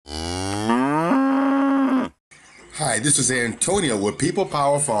Hi, this is Antonio with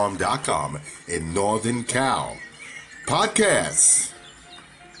PeoplePowerFarm.com in Northern Cal. Podcasts.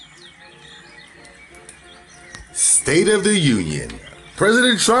 State of the Union.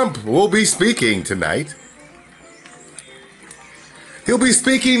 President Trump will be speaking tonight. He'll be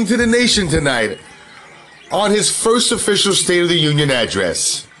speaking to the nation tonight on his first official State of the Union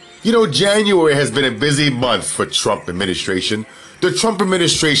address. You know, January has been a busy month for Trump administration. The Trump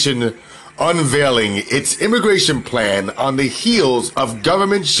administration unveiling its immigration plan on the heels of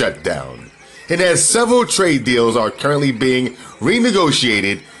government shutdown. And as several trade deals are currently being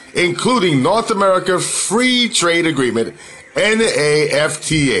renegotiated, including North America Free Trade Agreement,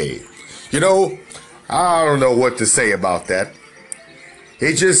 NAFTA. You know, I don't know what to say about that.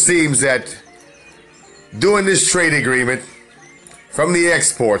 It just seems that doing this trade agreement from the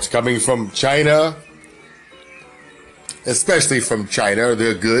exports coming from China, especially from China,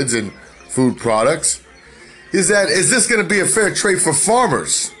 their goods and food products, is this going to be a fair trade for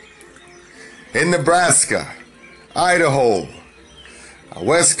farmers in Nebraska, Idaho,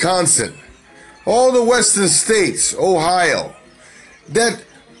 Wisconsin, all the western states, Ohio, that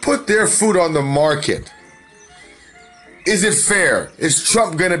put their food on the market? Is it fair? Is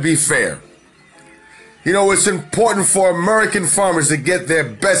Trump going to be fair? You know, it's important for American farmers to get their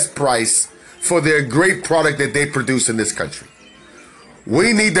best price for their great product that they produce in this country.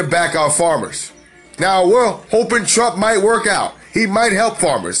 We need to back our farmers. Now, we're hoping Trump might work out. He might help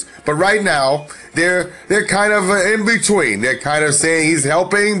farmers. But right now, they're kind of in between. They're kind of saying he's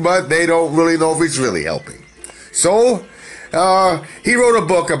helping, but they don't really know if he's really helping. So, he wrote a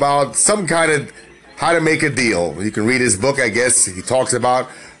book about some kind of how to make a deal. You can read his book, I guess. He talks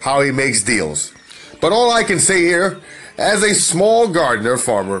about how he makes deals. But all I can say here, as a small gardener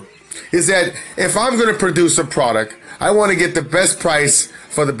farmer, is that if I'm going to produce a product, I want to get the best price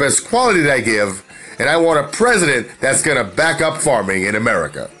for the best quality that I give, and I want a president that's going to back up farming in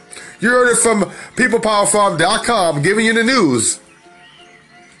America. You heard it from PeoplePowerFarm.com, giving you the news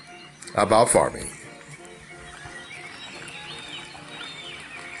about farming.